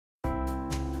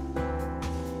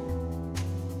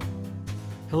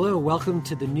Hello, welcome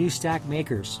to the New Stack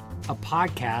Makers, a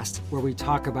podcast where we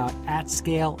talk about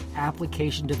at-scale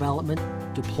application development,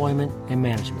 deployment, and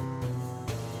management.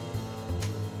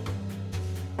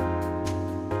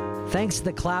 Thanks to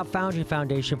the Cloud Foundry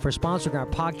Foundation for sponsoring our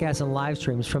podcast and live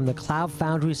streams from the Cloud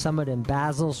Foundry Summit in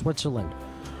Basel, Switzerland.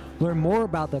 Learn more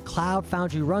about the Cloud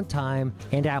Foundry runtime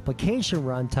and application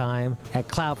runtime at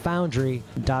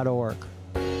cloudfoundry.org.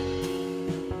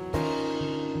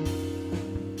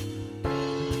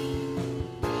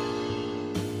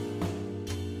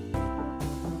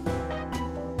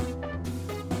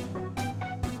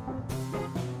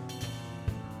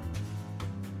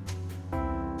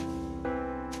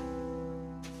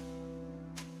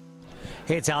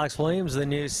 Hey, it's Alex Williams, the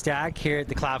New Stack, here at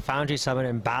the Cloud Foundry Summit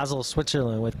in Basel,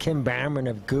 Switzerland, with Kim Bannerman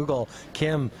of Google.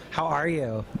 Kim, how are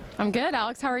you? I'm good,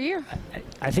 Alex. How are you?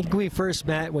 I think we first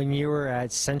met when you were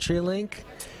at CenturyLink.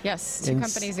 Yes, two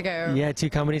companies ago. Yeah, 2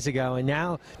 companies ago. And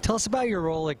now, tell us about your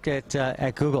role at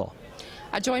Google.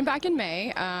 I joined back in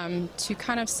May to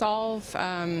kind of solve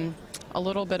a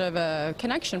little bit of a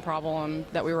connection problem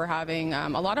that we were having. A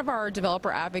lot of our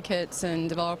developer advocates and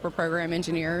developer program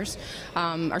engineers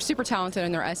are super talented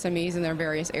in their SMEs in their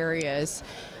various areas.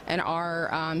 And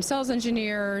our sales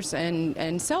engineers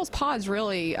and sales pods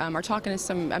really are talking to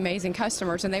some amazing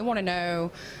customers, and they want to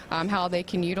know how they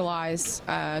can utilize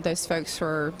those folks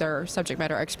for their subject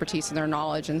matter expertise and their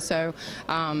knowledge. And so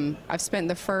I've spent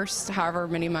the first however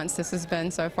many months this has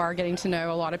been so far getting to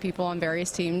know a lot of people on various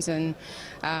teams and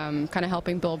kind of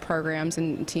helping build programs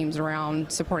and teams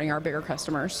around supporting our bigger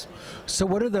customers. So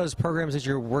what are those programs that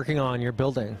you're working on, you're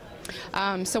building?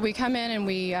 So we come in and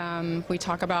we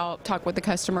talk with the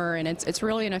customer, and it's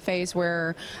really in a phase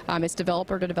where it's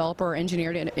developer to developer,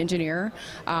 engineer to engineer,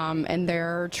 and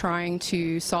they're trying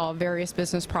to solve various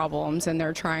business problems, and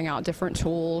they're trying out different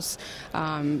tools.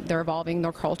 They're evolving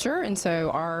their culture, and so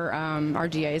our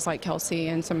DAs like Kelsey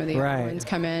and some of the other ones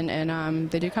come in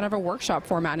and they do kind of a workshop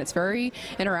format, and it's very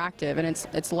interactive, and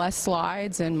it's less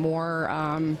slides and more.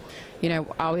 You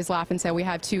know, I always laugh and say we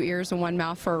have 2 ears and 1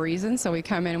 mouth for a reason. So we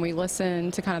come in and we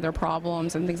listen to kind of their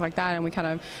problems and things like that, and we kind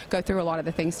of go through a lot of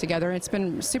the things together. And it's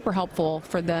been super helpful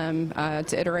for them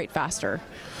to iterate faster.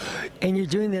 And you're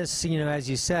doing this, you know, as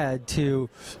you said, to,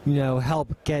 you know,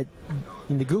 help get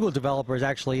the Google developers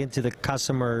actually into the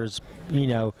customers, you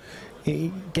know,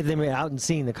 get them out and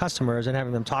seeing the customers and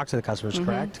having them talk to the customers,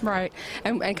 correct? Right.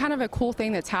 And kind of a cool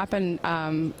thing that's happened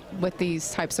with these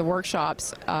types of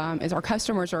workshops is our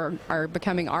customers are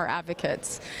becoming our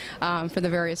advocates for the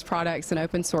various products and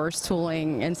open source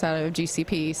tooling inside of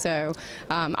GCP. So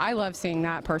I love seeing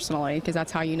that personally, because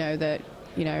that's how you know that,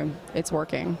 you know, it's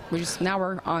working. Now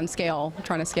we're on scale,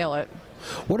 trying to scale it.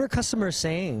 What are customers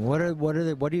saying? What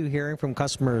are you hearing from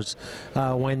customers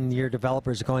when your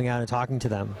developers are going out and talking to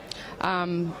them?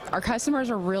 Our customers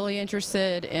are really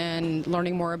interested in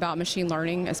learning more about machine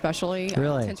learning, especially.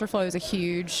 Really? TensorFlow is a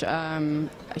huge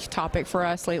topic for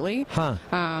us lately. Huh.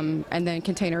 And then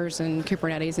containers and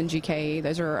Kubernetes and GKE,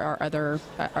 those are our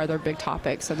other big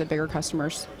topics of the bigger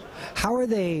customers. How are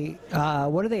they,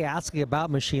 what are they asking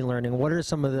about machine learning? What are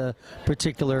some of the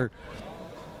particular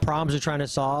problems they're trying to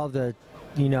solve? What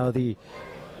are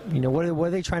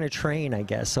they trying to train, I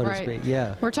guess, so to speak?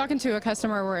 Yeah. We're talking to a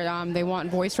customer where they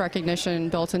want voice recognition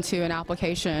built into an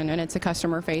application, and it's a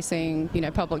customer-facing,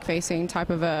 public-facing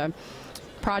type of a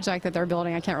project that they're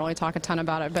building. I can't really talk a ton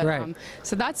about it, but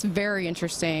so that's very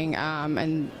interesting,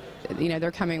 and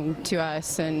they're coming to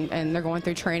us and they're going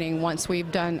through training once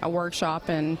we've done a workshop,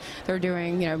 and they're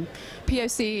doing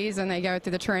POCs, and they go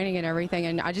through the training and everything,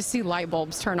 and I just see light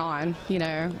bulbs turn on,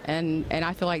 and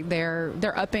I feel like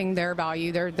they're upping their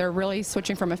value. They're really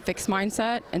switching from a fixed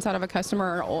mindset inside of a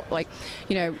customer, like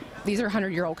these are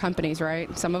 100-year-old companies,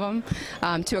 right? Some of them,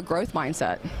 to a growth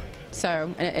mindset.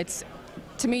 So it's,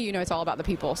 to me, it's all about the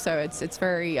people. So it's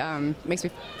very makes me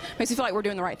feel like we're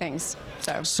doing the right things.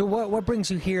 So what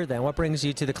brings you here then? What brings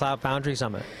you to the Cloud Foundry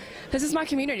Summit? This is my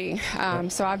community.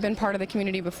 So I've been part of the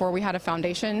community before we had a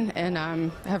foundation, and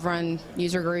have run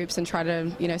user groups and try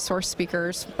to source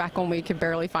speakers back when we could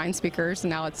barely find speakers,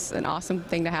 and now it's an awesome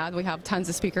thing to have. We have tons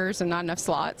of speakers and not enough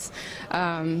slots.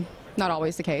 Not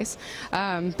always the case,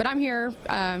 but I'm here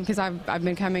because I've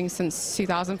been coming since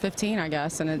 2015, I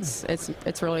guess, and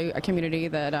it's really a community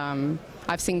that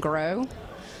I've seen grow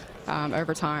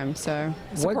over time. So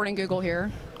supporting Google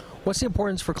here. What's the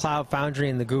importance for Cloud Foundry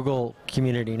in the Google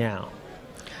community now?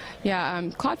 Yeah,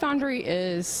 Cloud Foundry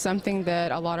is something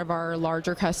that a lot of our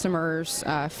larger customers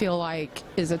feel like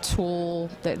is a tool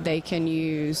that they can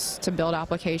use to build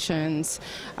applications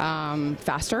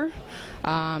faster.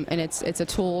 And it's a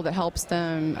tool that helps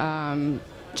them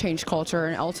change culture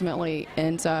and ultimately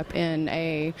ends up in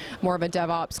a more of a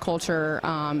DevOps culture,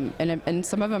 and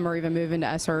some of them are even moving to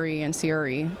SRE and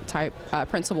CRE type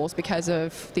principles because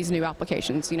of these new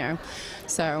applications, you know.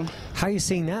 So how are you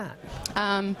seeing that?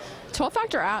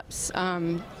 12-factor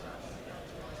apps,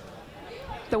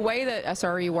 the way that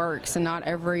SRE works, and not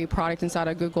every product inside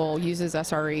of Google uses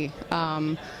SRE,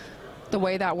 the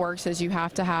way that works is you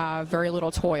have to have very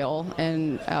little toil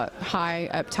and high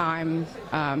uptime,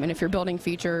 and if you're building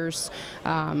features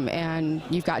and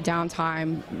you've got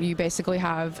downtime, you basically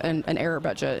have an error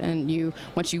budget, and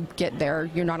once you get there,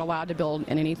 you're not allowed to build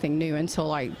anything new until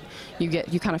like you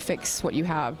kind of fix what you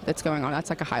have that's going on. That's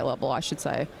like a high level, I should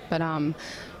say. But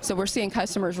so we're seeing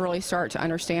customers really start to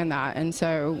understand that, and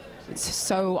so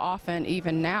often,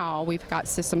 even now, we've got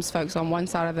systems folks on one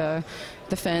side of the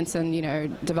fence and, you know,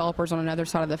 developers on another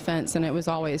side of the fence, and it was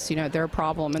always, you know, their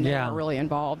problem, and they were really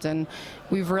involved. And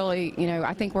we've really, you know,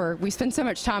 I think we spend so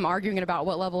much time arguing about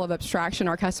what level of abstraction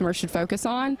our customers should focus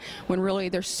on, when really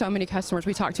there's so many customers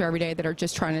we talk to every day that are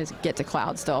just trying to get to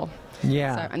cloud still.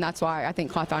 Yeah. So, and that's why I think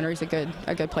Cloud Foundry is a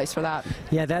good place for that.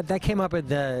 Yeah, that came up in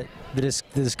the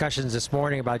discussions this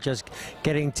morning about just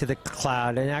getting to the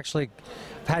cloud, and actually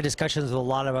I've had discussions with a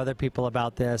lot of other people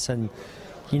about this, and,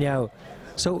 you know,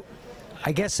 so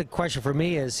I guess the question for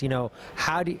me is, you know,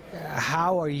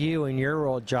 how are you in your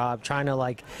role job trying to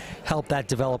like help that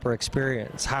developer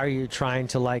experience? How are you trying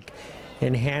to like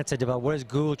enhance a developer? What is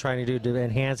Google trying to do to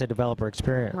enhance a developer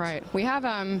experience? Right. We have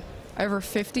over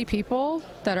 50 people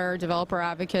that are developer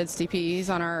advocates, DPEs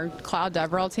on our cloud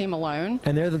DevRel team alone.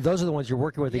 And those are the ones you're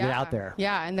working with to get out there.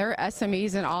 Yeah, and they're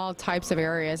SMEs in all types of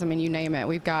areas. I mean, you name it.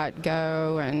 We've got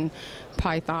Go and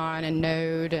Python and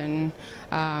Node and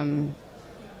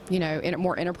you know,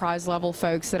 more enterprise level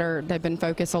folks they've been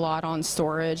focused a lot on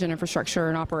storage and infrastructure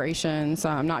and operations,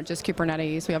 not just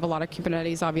Kubernetes. We have a lot of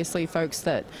Kubernetes, obviously, folks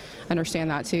that understand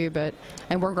that too,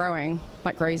 and we're growing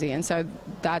like crazy. And so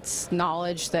that's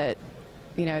knowledge that,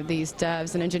 you know, these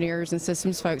devs and engineers and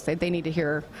systems folks, they need to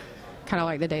hear kind of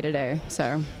like the day-to-day,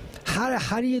 so.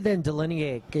 How do you then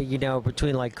delineate, you know,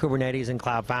 between like Kubernetes and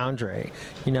Cloud Foundry,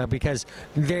 you know, because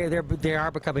they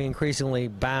are becoming increasingly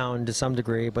bound to some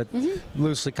degree, but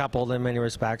loosely coupled in many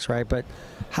respects, right? But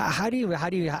how do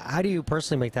you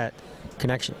personally make that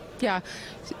connection? Yeah.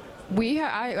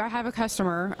 I have a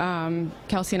customer,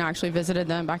 Kelsey and I actually visited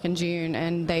them back in June,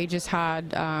 and they just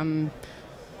had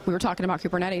we were talking about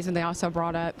Kubernetes, and they also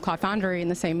brought up Cloud Foundry in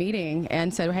the same meeting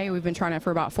and said, hey, we've been trying it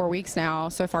for about 4 weeks now.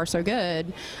 So far, so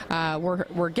good.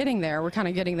 We're getting there. We're kind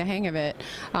of getting the hang of it.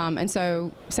 And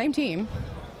so same team,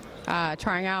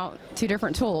 trying out 2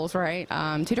 different tools, right?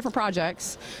 2 different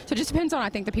projects. So it just depends on, I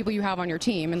think, the people you have on your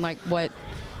team and like what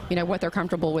they're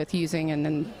comfortable with using and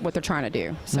then what they're trying to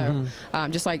do. So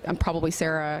just like probably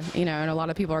Sarah, you know, and a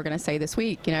lot of people are going to say this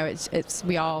week, you know,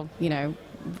 we all, you know,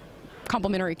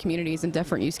 complementary communities and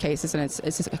different use cases, and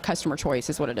it's a customer choice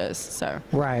is what it is. So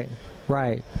right.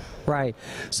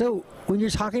 So when you're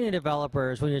talking to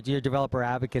developers, when you're developer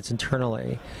advocates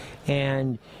internally,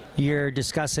 and you're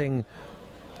discussing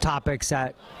topics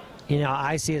that, you know,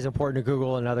 I see as important to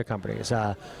Google and other companies,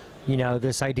 you know,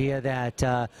 this idea that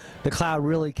the cloud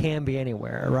really can be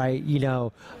anywhere, right? You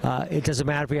know, it doesn't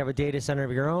matter if you have a data center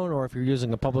of your own or if you're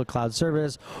using a public cloud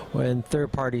service or in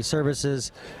third-party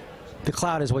services. The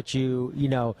cloud is what you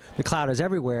know, the cloud is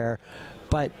everywhere,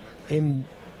 but in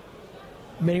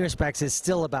many respects, it's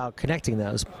still about connecting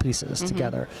those pieces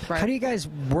together. Right. How do you guys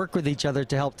work with each other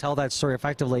to help tell that story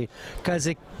effectively? Because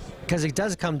it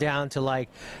does come down to like,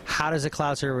 how does a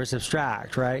cloud service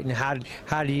abstract, right? And how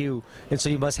do you, and so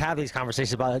you must have these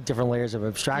conversations about different layers of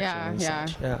abstraction.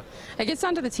 Yeah. It gets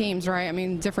down to the teams, right? I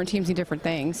mean, different teams need different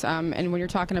things. And when you're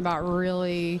talking about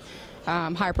really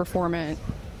high performant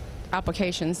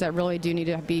applications that really do need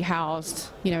to be housed,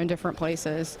 you know, in different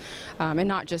places, and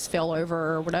not just fail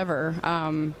over or whatever.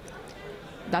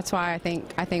 That's why I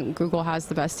think Google has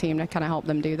the best team to kind of help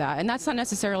them do that. And that's not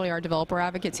necessarily our developer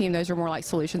advocate team. Those are more like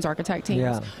solutions architect teams.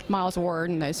 Yeah. Miles Ward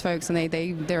and those folks, and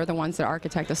they're the ones that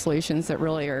architect the solutions that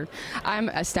really are. I'm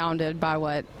astounded by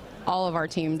what all of our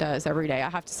team does every day. I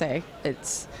have to say,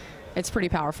 it's pretty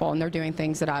powerful, and they're doing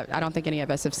things that I don't think any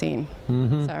of us have seen.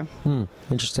 So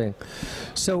interesting.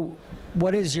 So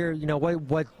what is your, you know,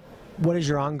 what is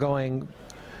your ongoing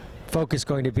focus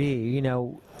going to be? You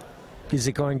know, is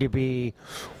it going to be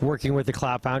working with the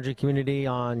Cloud Foundry community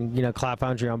on, Cloud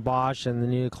Foundry on Bosch and the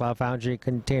new Cloud Foundry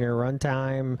container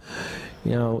runtime?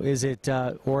 Is it,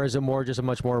 or is it more just a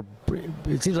much more,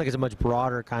 it seems like it's a much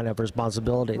broader kind of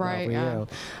responsibility right, for you.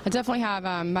 I definitely have,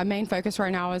 my main focus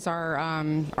right now is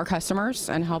our customers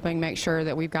and helping make sure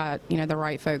that we've got, the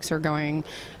right folks are going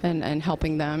and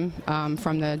helping them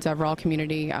from the DevRel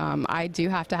community. I do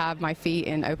have to have my feet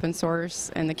in open source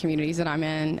in the communities that I'm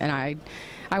in, and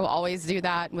I will always do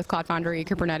that with Cloud Foundry,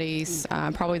 Kubernetes.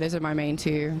 Probably those are my main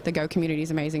two. The Go community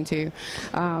is amazing too.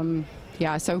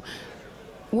 Yeah, so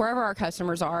wherever our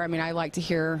customers are, I like to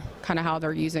hear kind of how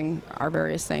they're using our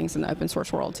various things in the open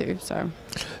source world too.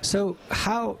 So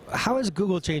how is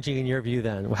Google changing in your view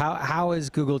then? How is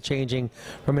Google changing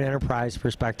from an enterprise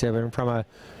perspective and from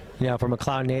a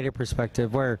cloud native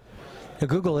perspective, where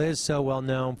Google is so well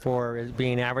known for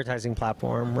being an advertising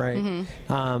platform, right?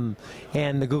 Mm-hmm.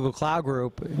 And the Google Cloud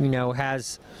Group,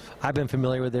 I've been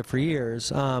familiar with it for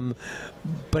years,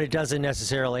 but it doesn't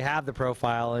necessarily have the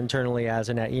profile internally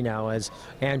as as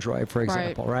Android, for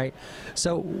example, right?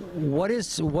 So what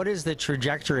is the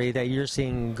trajectory that you're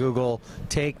seeing Google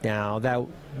take now that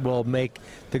will make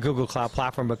the Google Cloud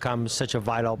Platform become such a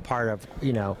vital part of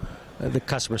the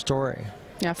customer story?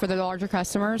 Yeah, for the larger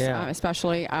customers,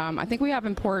 especially. I think we have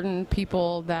important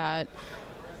people that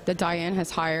Diane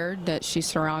has hired, that she's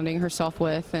surrounding herself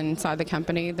with inside the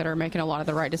company, that are making a lot of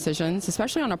the right decisions,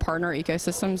 especially on a partner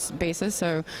ecosystems basis.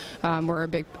 So we're a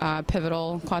big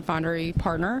pivotal Cloud Foundry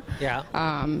partner. Yeah.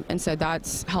 And so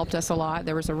that's helped us a lot.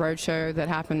 There was a roadshow that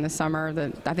happened this summer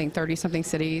that I think 30-something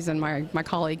cities, and my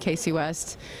colleague Casey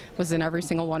West was in every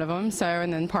single one of them. So,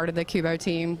 and then part of the Kubo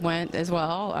team went as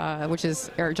well, which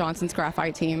is Eric Johnson's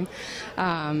Graphite team.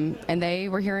 And they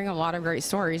were hearing a lot of great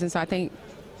stories. And so I think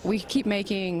we keep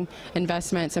making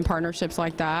investments and partnerships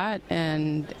like that,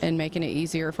 and making it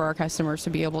easier for our customers to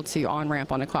be able to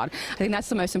on-ramp on the cloud. I think that's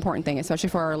the most important thing, especially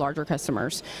for our larger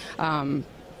customers. Cloud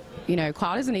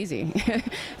isn't easy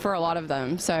for a lot of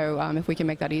them. So if we can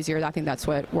make that easier, I think that's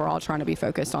what we're all trying to be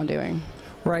focused on doing.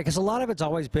 Right, because a lot of it's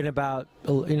always been about,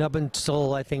 up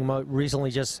until I think recently,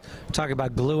 just talking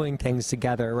about gluing things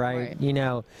together, right?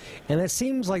 And it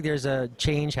seems like there's a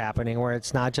change happening where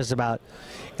it's not just about,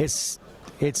 it's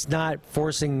not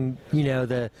forcing, for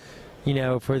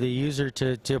the user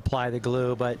to apply the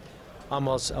glue, but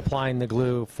almost applying the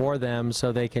glue for them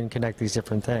so they can connect these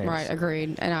different things. Right,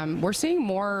 agreed. And we're seeing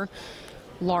more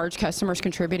large customers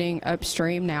contributing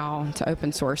upstream now to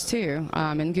open source too.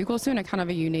 And Google's doing a kind of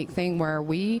a unique thing where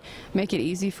we make it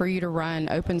easy for you to run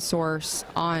open source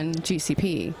on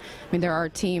GCP. There are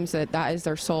teams that is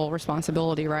their sole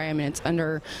responsibility, right? It's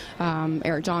under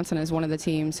Eric Johnson is one of the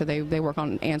teams, so they work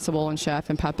on Ansible and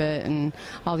Chef and Puppet and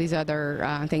all these other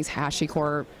things,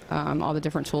 HashiCorp, all the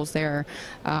different tools there,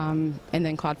 and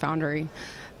then Cloud Foundry.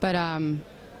 But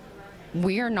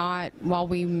we are not, while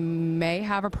we may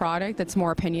have a product that's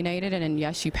more opinionated, and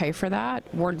yes, you pay for that,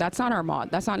 that's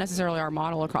not necessarily our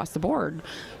model across the board.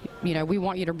 We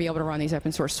want you to be able to run these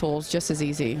open source tools just as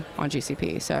easy on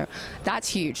GCP. So that's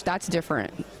huge. That's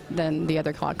different than the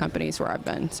other cloud companies where I've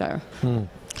been. So.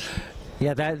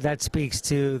 Yeah, that speaks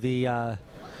to the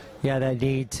that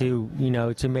need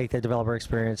to to make the developer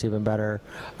experience even better.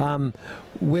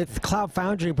 With Cloud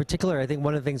Foundry in particular, I think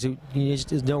one of the things that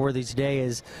is noteworthy today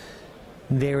is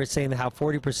they were saying how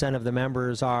 40% of the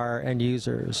members are end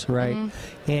users, right?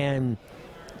 Mm-hmm. And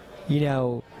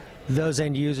those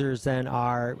end users then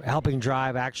are helping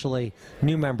drive actually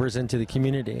new members into the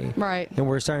community. Right. And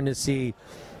we're starting to see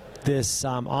this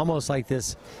almost like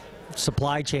this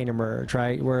supply chain emerge,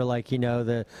 right? Where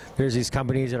there's these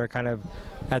companies that are kind of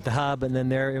at the hub, and then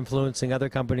they're influencing other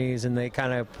companies, and they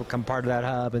kind of become part of that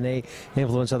hub, and they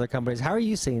influence other companies. How are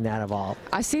you seeing that evolve?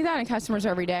 I see that in customers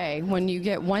every day. When you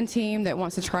get one team that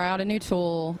wants to try out a new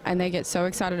tool, and they get so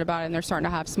excited about it, and they're starting to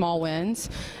have small wins,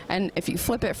 and if you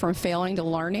flip it from failing to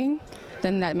learning,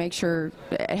 then that makes it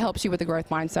helps you with the growth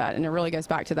mindset, and it really goes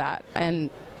back to that. And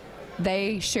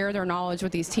they share their knowledge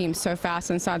with these teams so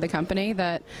fast inside the company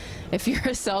that if you're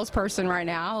a salesperson right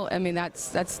now,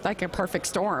 that's like a perfect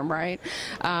storm, right?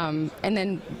 And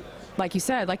then, like you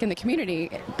said, like in the community,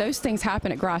 those things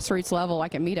happen at grassroots level,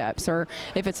 like at meetups, or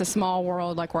if it's a small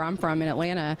world like where I'm from in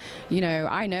Atlanta,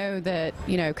 I know that,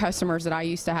 customers that I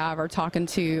used to have are talking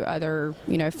to other,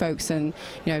 folks, and,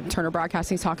 Turner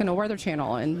Broadcasting's talking to Weather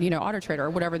Channel and, Auto Trader, or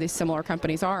whatever these similar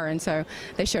companies are. And so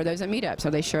they share those at meetups,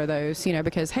 or they share those,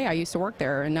 because, hey, I used to work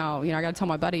there, and now, I got to tell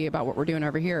my buddy about what we're doing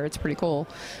over here. It's pretty cool.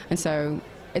 And so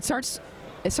it starts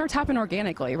happening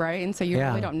organically, right? And so you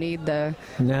really don't need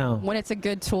when it's a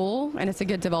good tool and it's a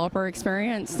good developer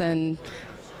experience, then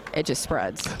it just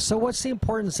spreads. So what's the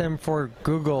importance then for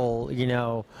Google,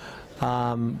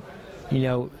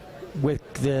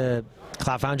 with the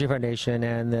Cloud Foundry Foundation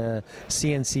and the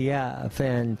CNCF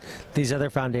and these other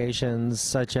foundations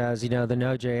such as, the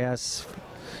Node.js,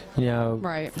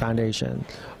 Right. foundation?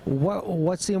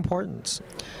 What's the importance?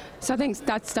 So I think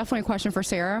that's definitely a question for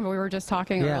Sarah. We were just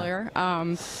talking earlier.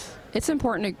 It's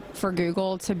important for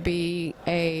Google to be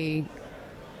a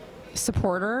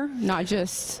supporter, not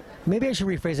just... Maybe I should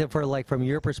rephrase it from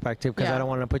your perspective, because I don't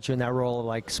want to put you in that role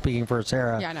of speaking for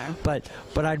Sarah. Yeah, I know. But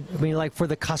I mean for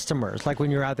the customers,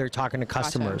 when you're out there talking to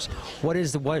customers, what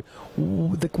is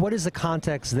the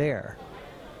context there?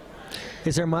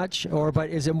 Is there much, but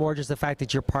is it more just the fact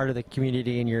that you're part of the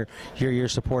community and you're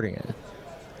supporting it?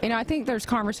 I think there's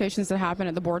conversations that happen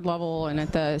at the board level and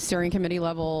at the steering committee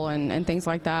level and things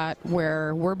like that,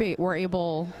 where we're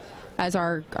able, as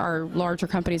our larger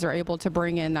companies are able to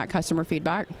bring in that customer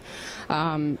feedback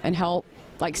and help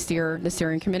steer the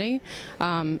steering committee.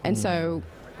 And so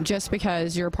just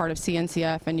because you're part of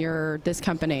CNCF and you're this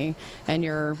company and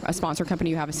you're a sponsor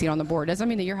company, you have a seat on the board, doesn't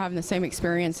mean that you're having the same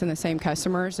experience and the same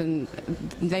customers, and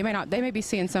they may be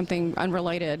seeing something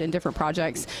unrelated in different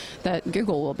projects that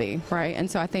Google will be, right? And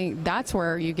so I think that's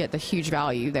where you get the huge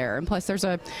value there. And plus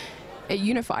it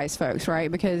unifies folks,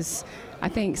 right? Because I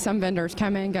think some vendors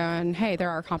come in going, hey, they're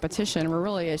our competition. We're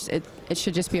really, it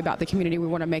should just be about the community. We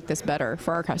want to make this better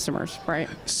for our customers, right?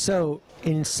 So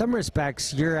in some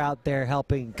respects, you're out there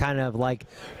helping kind of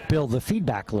build the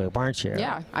feedback loop, aren't you?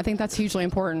 Yeah, I think that's hugely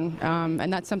important.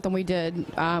 And that's something we did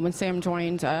when Sam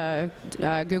joined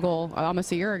Google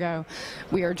almost a year ago.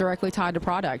 We are directly tied to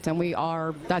product, and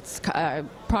that's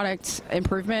product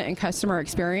improvement and customer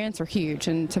experience are huge,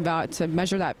 and to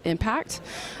measure that impact.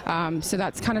 So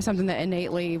that's kind of something that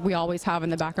innately we always have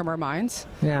in the back of our minds.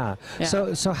 Yeah.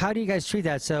 So how do you guys treat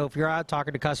that? So if you're out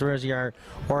talking to customers, or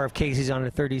if Casey's on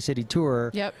a 30-city tour,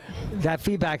 that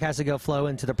feedback has to flow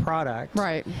into the product.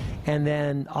 Right. And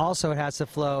then also it has to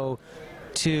flow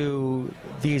to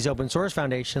these open source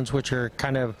foundations, which are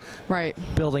kind of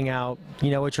building out,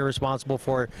 which are responsible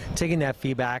for taking that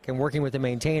feedback and working with the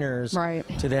maintainers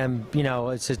to them,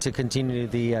 to continue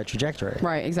the trajectory.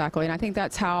 Right, exactly. And I think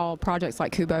that's how projects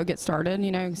like Kubo get started.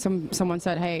 Someone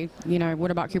said, hey, what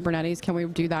about Kubernetes? Can we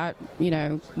do that,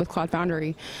 with Cloud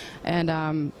Foundry?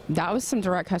 And that was some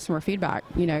direct customer feedback.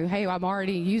 Hey, I'm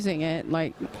already using it.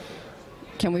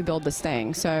 Can we build this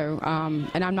thing? So,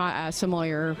 and I'm not as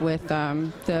familiar with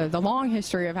the long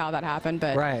history of how that happened,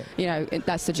 but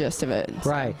that's the gist of it.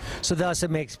 So. Right. So thus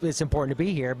it's important to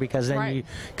be here, because then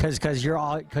because your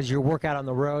work out on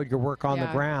the road, your work on the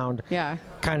ground,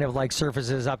 kind of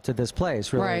surfaces up to this place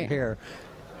here.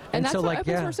 And that's what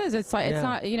open source is. It's it's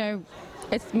not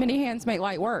it's many hands make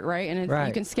light work, right? And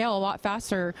you can scale a lot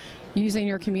faster using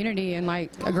your community and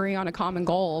agreeing on a common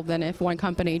goal than if one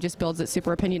company just builds it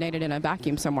super opinionated in a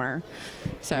vacuum somewhere.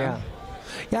 So.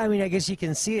 Yeah, I mean, I guess you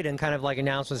can see it in kind of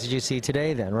announcements that you see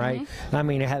today then, right? Mm-hmm. I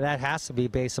mean, that has to be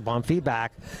based upon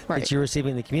feedback that you're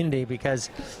receiving in the community, because,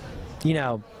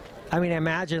 I mean,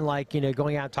 imagine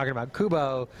going out and talking about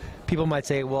Kubo, people might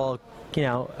say, well,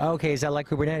 okay, is that like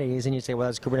Kubernetes? And you say, well,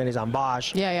 that's Kubernetes on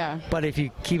Bosch. Yeah. But if you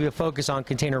keep a focus on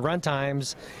container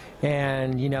runtimes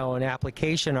and, and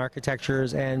application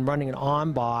architectures and running it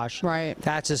on Bosch,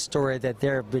 that's a story that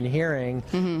they've been hearing,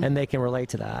 and they can relate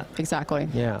to that. Exactly.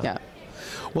 Yeah.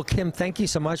 Well, Kim, thank you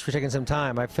so much for taking some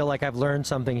time. I feel like I've learned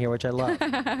something here, which I love.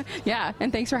 Yeah,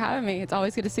 and thanks for having me. It's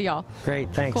always good to see y'all.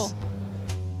 Great, thanks. Cool.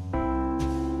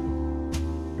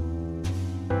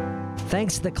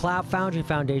 Thanks to the Cloud Foundry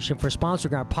Foundation for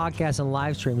sponsoring our podcast and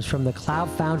live streams from the Cloud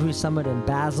Foundry Summit in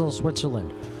Basel,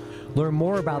 Switzerland. Learn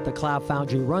more about the Cloud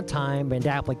Foundry runtime and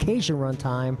application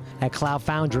runtime at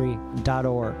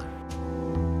cloudfoundry.org.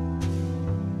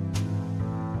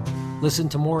 Listen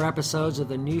to more episodes of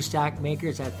the New Stack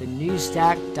Makers at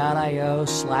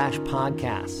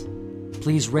thenewstack.io/podcast.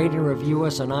 Please rate and review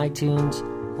us on iTunes,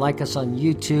 like us on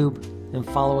YouTube, and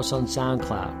follow us on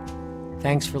SoundCloud.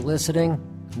 Thanks for listening,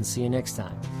 and see you next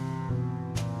time.